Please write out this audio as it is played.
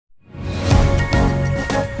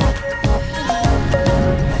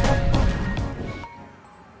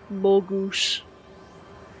mogus.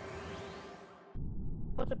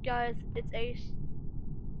 What's up, guys? It's Ace,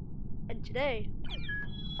 and today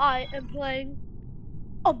I am playing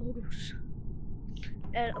a mogus,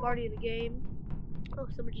 and I'm already in the game. Oh,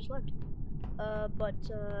 someone just left.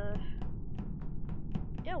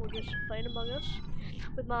 Yeah, we're just playing Among Us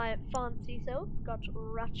with my fancy self. Got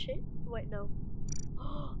Ratchet. Wait, no.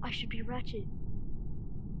 I should be Ratchet.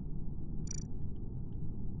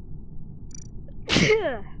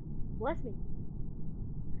 Bless me.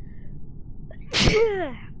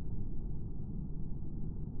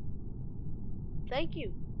 Thank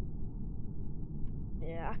you.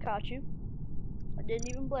 Yeah, I caught you. I didn't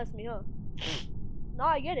even bless me, huh? No,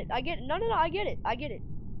 I get it. I get it. No, I get it. I get it.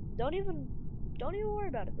 Don't even worry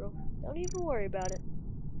about it, bro. Don't even worry about it.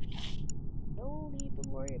 Don't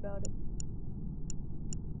even worry about it.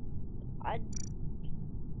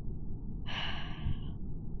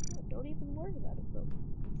 Don't even worry about it, bro.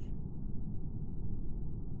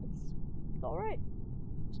 It's alright.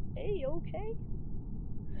 It's A-okay.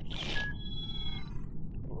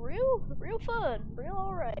 Real fun. Real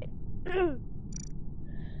alright.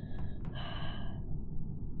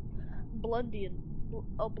 Blundian.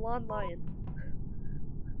 A blonde lion.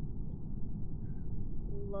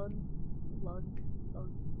 London.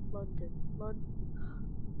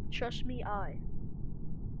 Trust me, I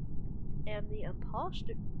am the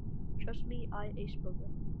imposter. Trust me, I Ace Booger.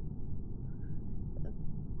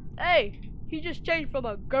 Hey! He just changed from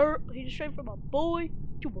a girl. He just changed from a boy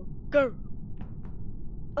to a girl.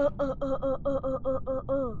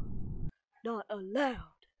 Not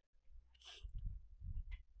allowed.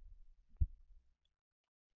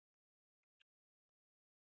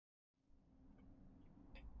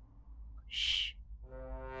 Shh.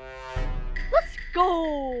 Let's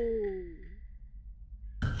go.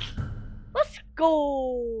 Let's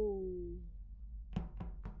go.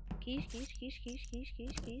 Keys.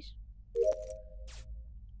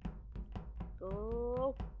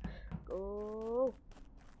 Go.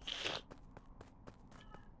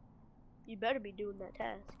 You better be doing that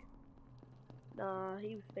task. Nah,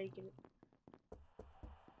 he was faking it.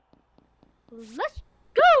 Let's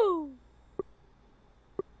go!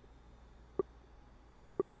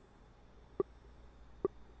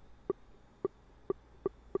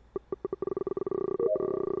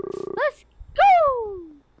 Let's go!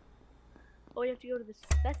 Oh, you have to go to the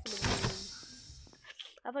specimen room.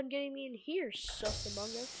 Have fun getting me in here, sus Among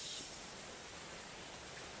Us.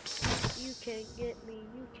 You can't get me,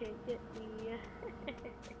 you can't get me.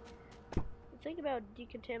 The thing about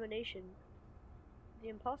decontamination, the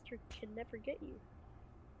imposter can never get you.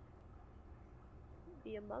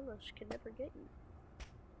 The Among Us can never get you.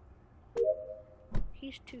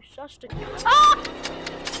 He's too sus to— Ah!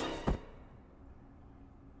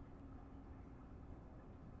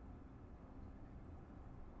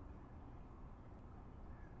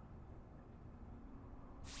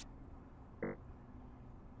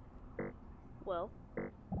 Well,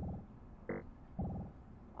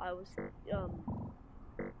 I was,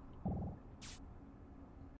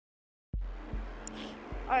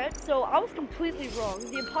 Alright, so I was completely wrong.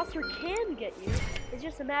 The imposter can get you. It's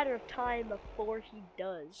just a matter of time before he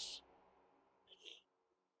does.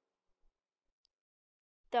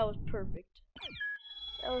 That was perfect.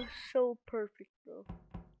 That was so perfect, bro.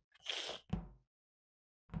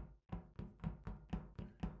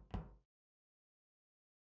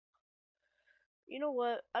 You know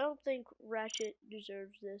what? I don't think Ratchet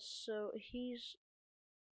deserves this, so he's—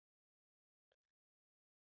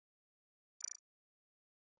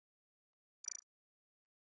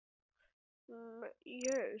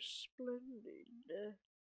 yes, splendid.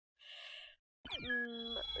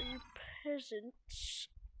 You peasants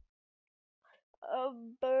are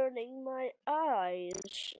burning my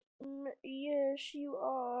eyes. Yes, you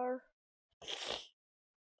are.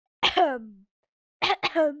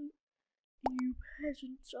 You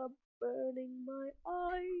peasants are burning my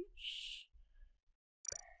eyes.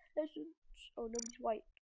 Peasants. Oh, nobody's white.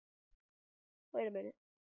 Wait a minute.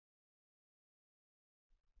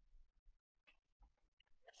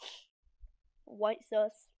 White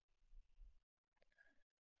sus.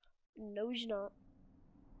 No, he's not.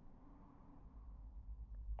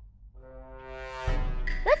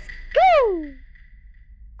 Let's go!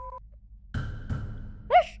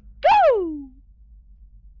 Let's go!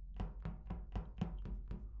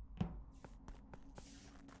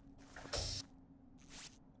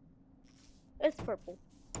 It's purple.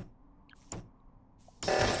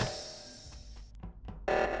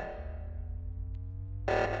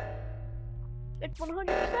 It's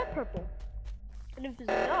 100% purple. And if it's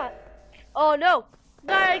not— oh no!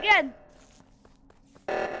 Not again!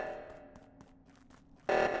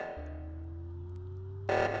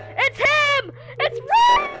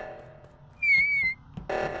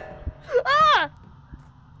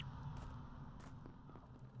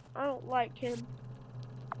 I don't like him.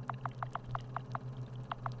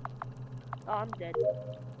 Oh, I'm dead.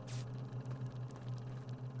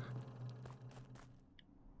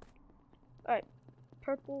 Alright,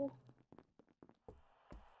 purple.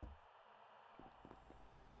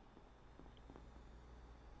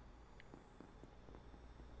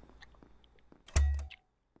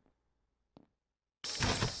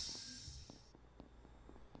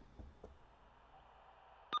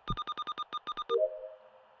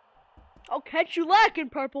 I'll catch you lacking,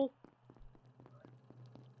 purple.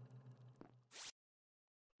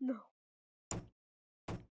 No.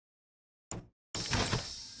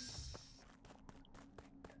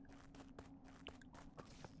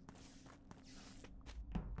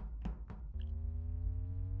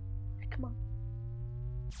 Come on.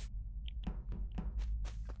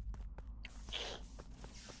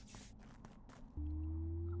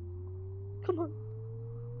 Come on.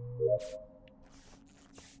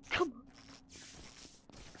 Come on.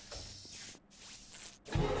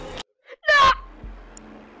 No!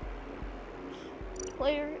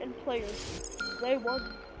 Player and player. They won.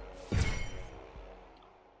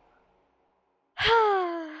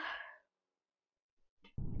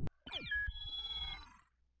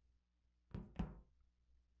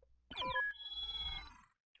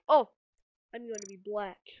 Oh, I'm going to be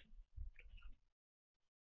black.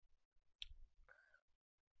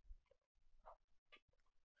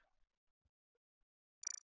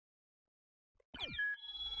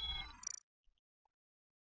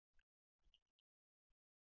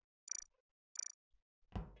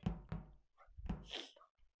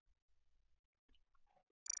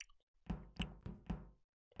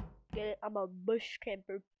 Get it? I'm a bush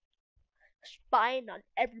camper. Spying on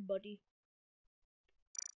everybody.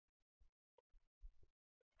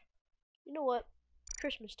 You know what?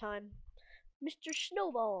 Christmas time. Mr.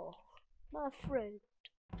 Snowball, my friend.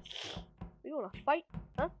 We wanna fight?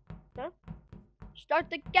 Huh? Huh? Start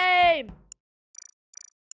the game!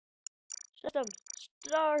 System,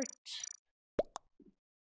 start!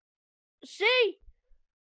 See?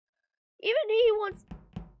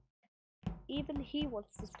 Even he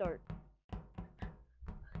wants to start.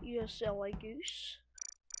 You silly goose.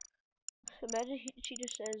 Imagine she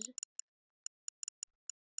just says,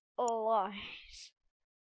 "Oh, lies."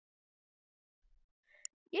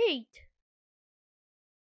 Yeet.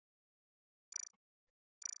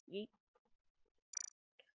 Yeet.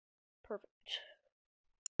 Perfect.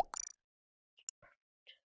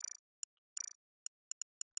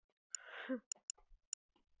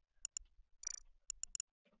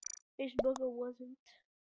 This booger wasn't.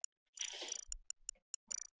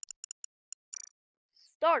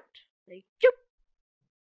 Start. Like, choop.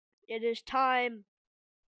 It is time.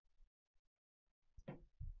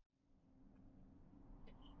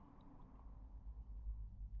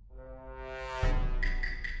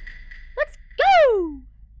 Let's go!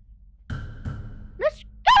 Let's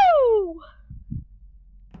go!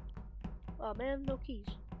 Oh man, no keys.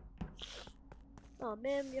 Oh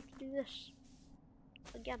man, we have to do this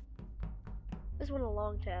again. This one a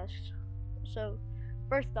long task. So,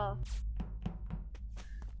 first off,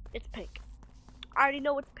 it's pink. I already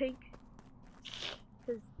know it's pink.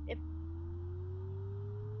 Cause if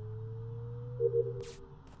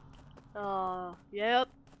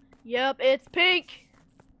yep, it's pink.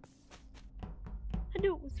 I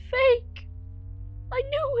knew it was fake. I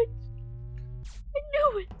knew it.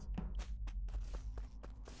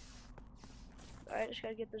 Alright, just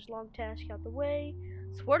gotta get this long task out the way.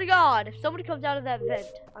 Swear to God, if somebody comes out of that vent,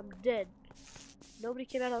 I'm dead. Nobody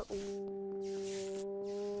came out of.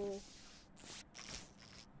 Ooh.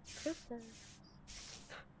 Christmas.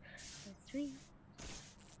 Sweet.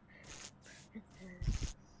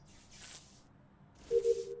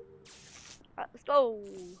 Alright, let's go.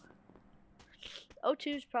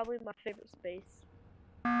 O2 is probably my favorite space.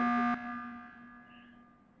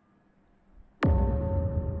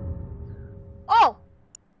 Oh!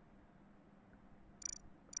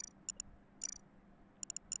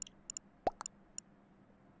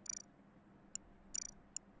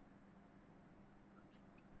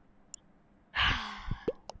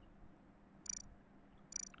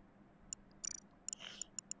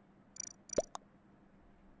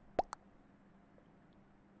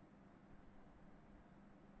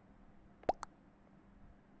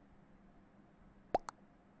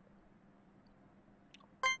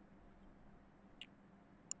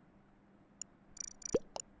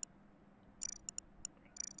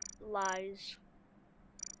 Lies.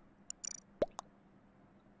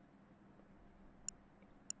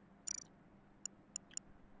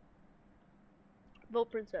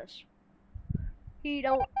 Vote princess. He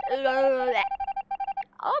don't.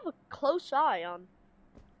 I'll have a close eye on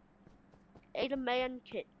Ada-man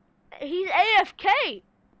Kit. He's AFK!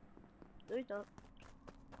 No, he's not.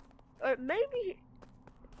 Or maybe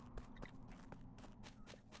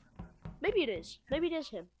it is. Maybe it is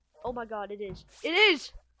him. Oh my god, it is. It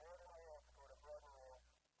is!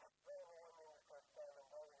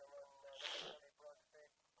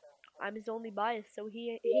 I'm his only bias, so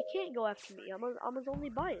he can't go after me. I'm his only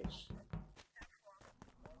bias.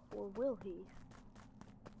 Or will he?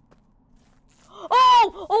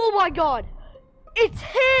 Oh! Oh my god! It's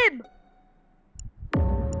him!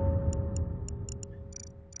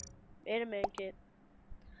 Anime Kit.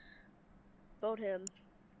 Vote him.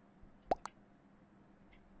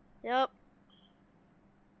 Yep.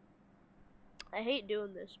 I hate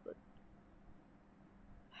doing this, but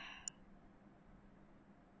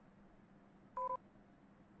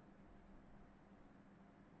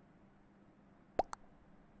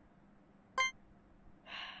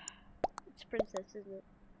it's Princess, isn't it?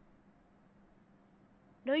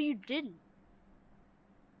 No, you didn't.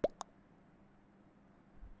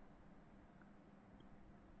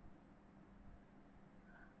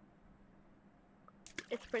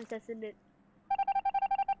 It's Princess, isn't it?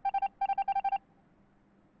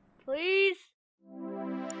 Please.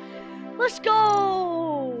 Let's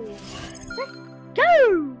go. Let's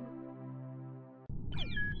go.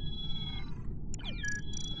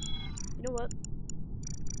 You know what?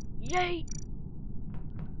 Yay.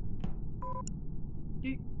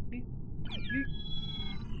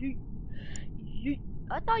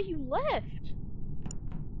 I thought you left.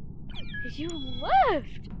 You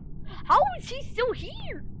left. How is he still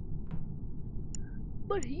here?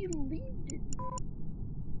 But he left.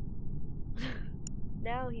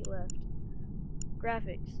 Now he left.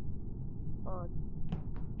 Graphics on.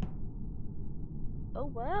 Oh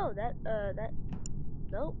wow, that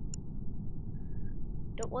nope.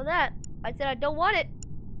 Don't want that. I said I don't want it.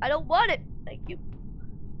 I don't want it. Thank you.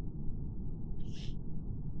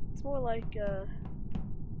 It's more like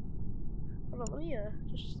hold on, let me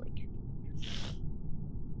just like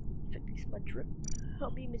fix my drip.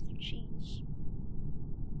 Help me, Mr. Cheese.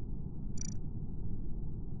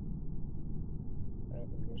 Alright,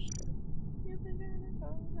 I'm just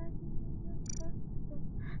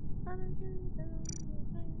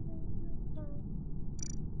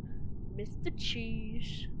Mr.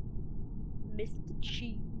 Cheese. Mr.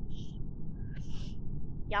 Cheese.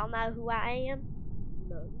 Y'all know who I am?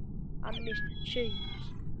 No. I'm Mr. Cheese.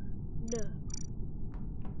 No.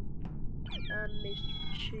 I'm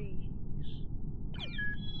Mr. Cheese.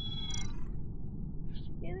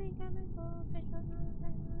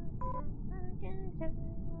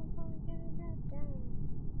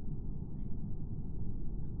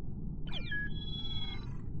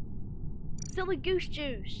 Silly goose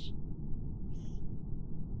juice.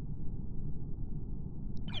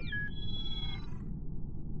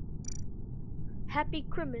 Happy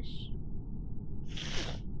Christmas.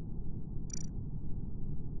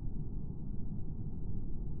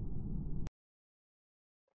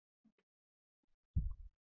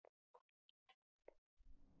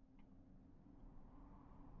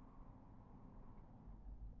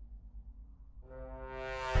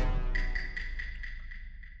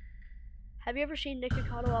 Have you ever seen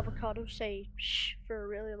Nikocado Avocado say shh for a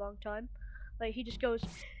really long time? Like he just goes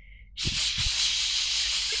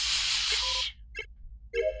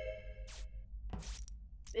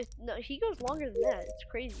no, he goes longer than that. It's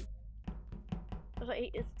crazy.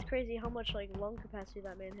 It's crazy how much like lung capacity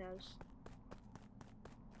that man has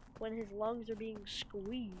when his lungs are being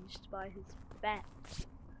squeezed by his fat.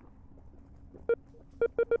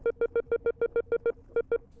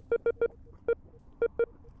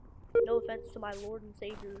 No offense to my Lord and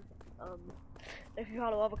Savior,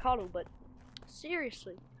 Nikocado Avocado, but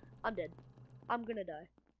seriously, I'm dead. I'm gonna die.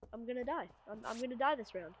 I'm gonna die. I'm gonna die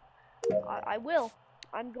this round. I will.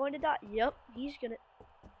 I'm going to die. Yep, he's gonna.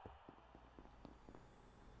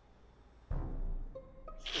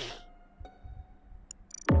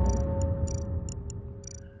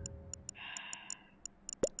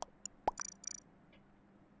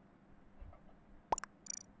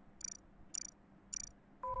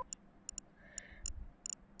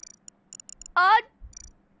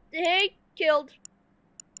 Hey, killed.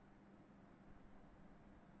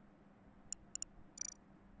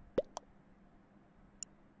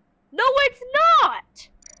 No, it's not!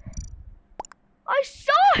 I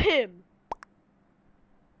saw him!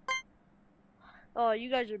 Oh, you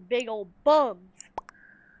guys are big old bums.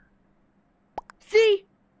 See?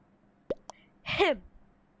 Him.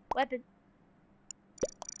 Weapon.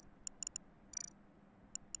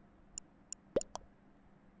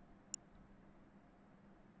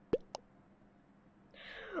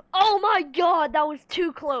 my god, that was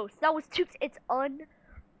too close. That was too. It's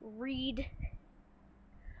unread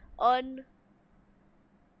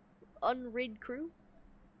crew.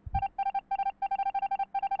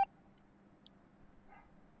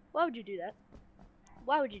 Why would you do that?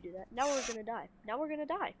 Why would you do that? Now we're gonna die. Now we're gonna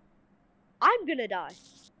die. I'm gonna die.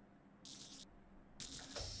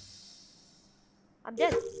 I'm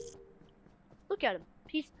dead. Look at him.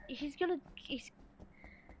 He's come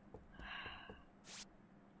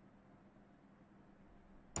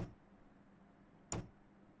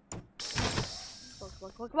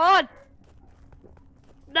on!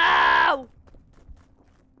 No!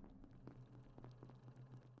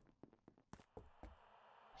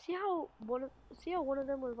 See how one of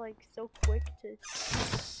them was like so quick to.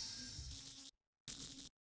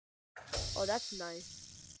 Oh, that's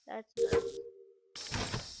nice. That's nice.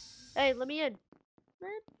 Hey, let me in.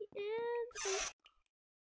 Let me in.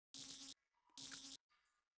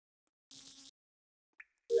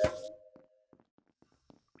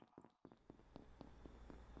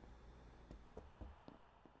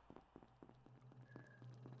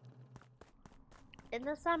 In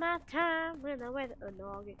the summertime when the weather. Oh no,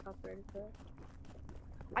 I'll get copyrighted for that.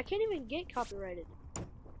 I can't even get copyrighted.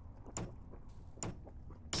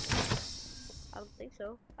 I don't think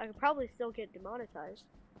so. I could probably still get demonetized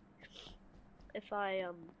if I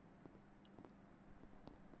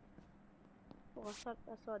Oh, I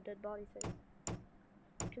saw a dead body thing.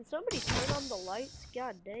 Can somebody turn on the lights?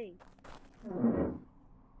 God dang.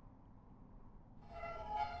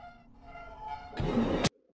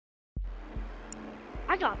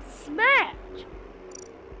 I got smacked!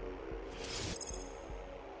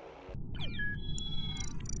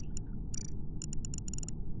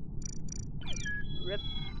 Rip.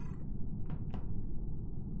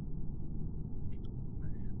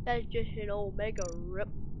 That's just an old mega rip.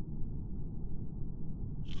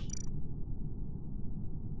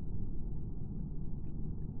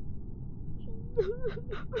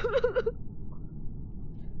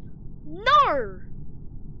 No!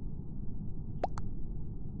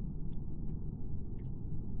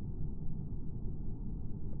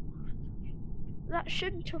 That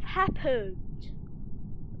shouldn't have happened.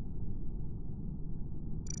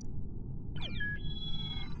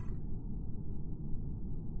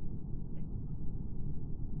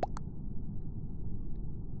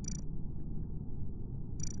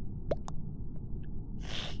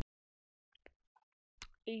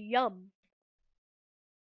 Yum.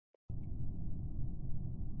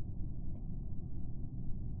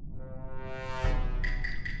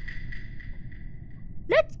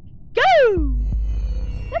 Let's go!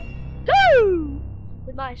 Let's go!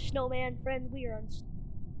 With my snowman friend, we are on.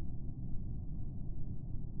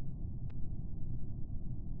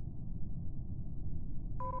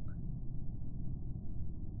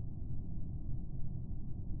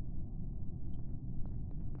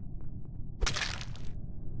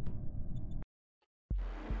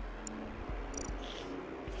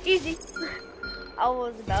 Easy. I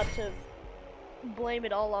was about to blame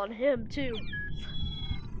it all on him too.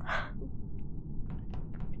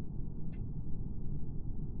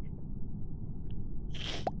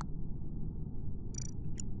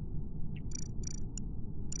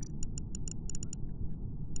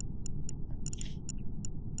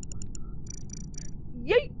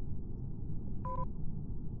 Yeet.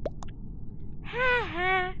 Ha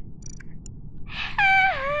ha. Ha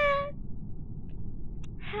ha.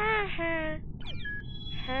 Ha ha.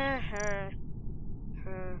 Ha ha.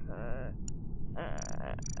 Ha ha.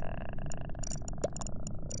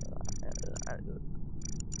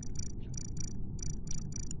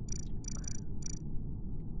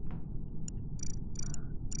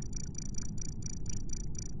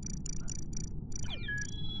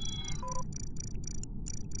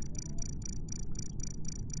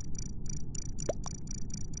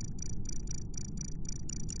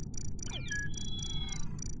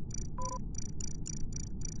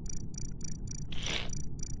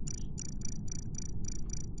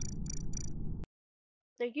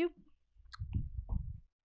 Thank you.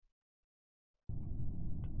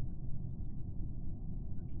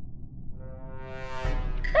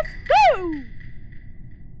 Let's go!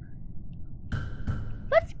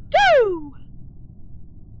 Let's go!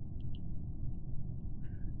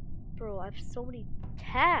 Bro, I have so many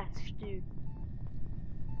tasks, dude.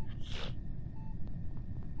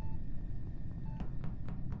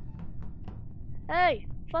 Hey,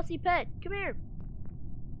 fussy pet, come here.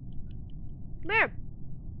 Come here.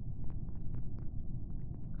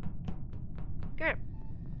 Come here.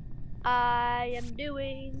 I am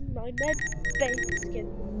doing my med base skin.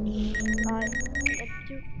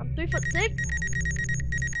 I'm 3'6".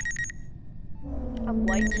 I'm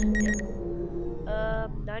white.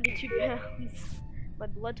 Yep. 92 pounds. My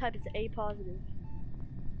blood type is A positive.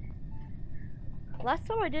 Last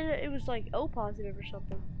time I did it, it was like O positive or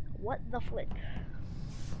something. What the flip?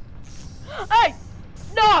 Hey!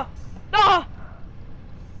 No! No!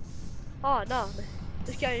 Oh no,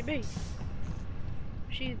 this guy ain't me.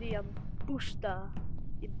 She's the booster.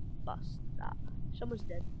 Imposter. Someone's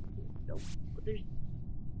dead. Nope. There's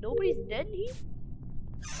nobody's dead in here?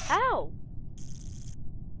 How?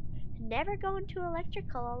 Never go into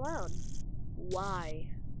electrical alone. Why?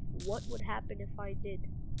 What would happen if I did?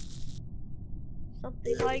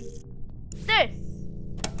 Something like this!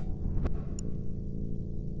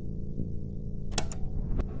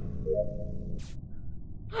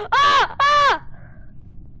 Ah! Ah!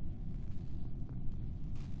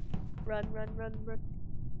 Run, run, run, run.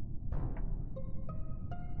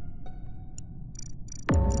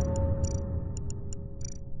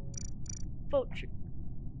 Vote.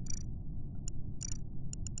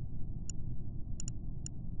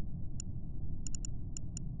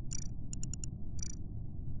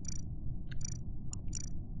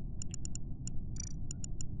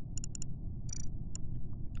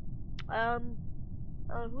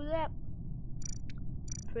 Who's that?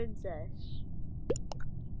 Princess.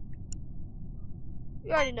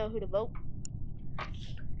 You already know who to vote.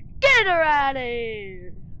 Get her out of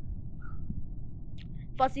here!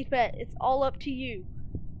 Fussy Pet, it's all up to you.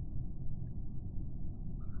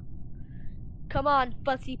 Come on,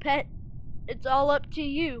 Fussy Pet. It's all up to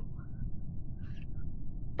you.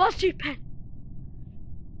 Fussy Pet!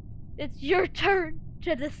 It's your turn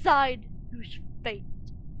to decide whose fate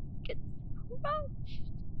gets crushed.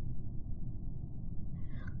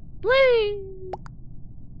 Please!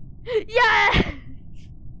 Yes!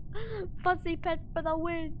 Fussy Pet for the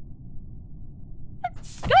win.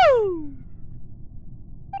 Let's go!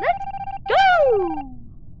 Let's go!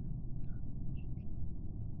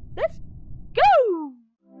 Let's go!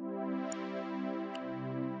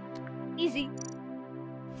 Easy.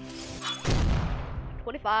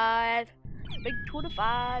 25. Big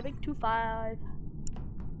 25. Big 25.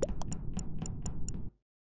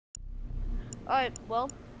 Alright,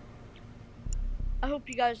 well. I hope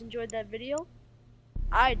you guys enjoyed that video.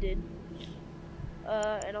 I did.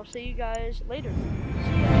 And I'll see you guys later.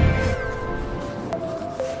 See ya.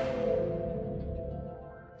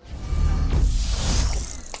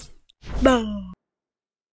 Bye.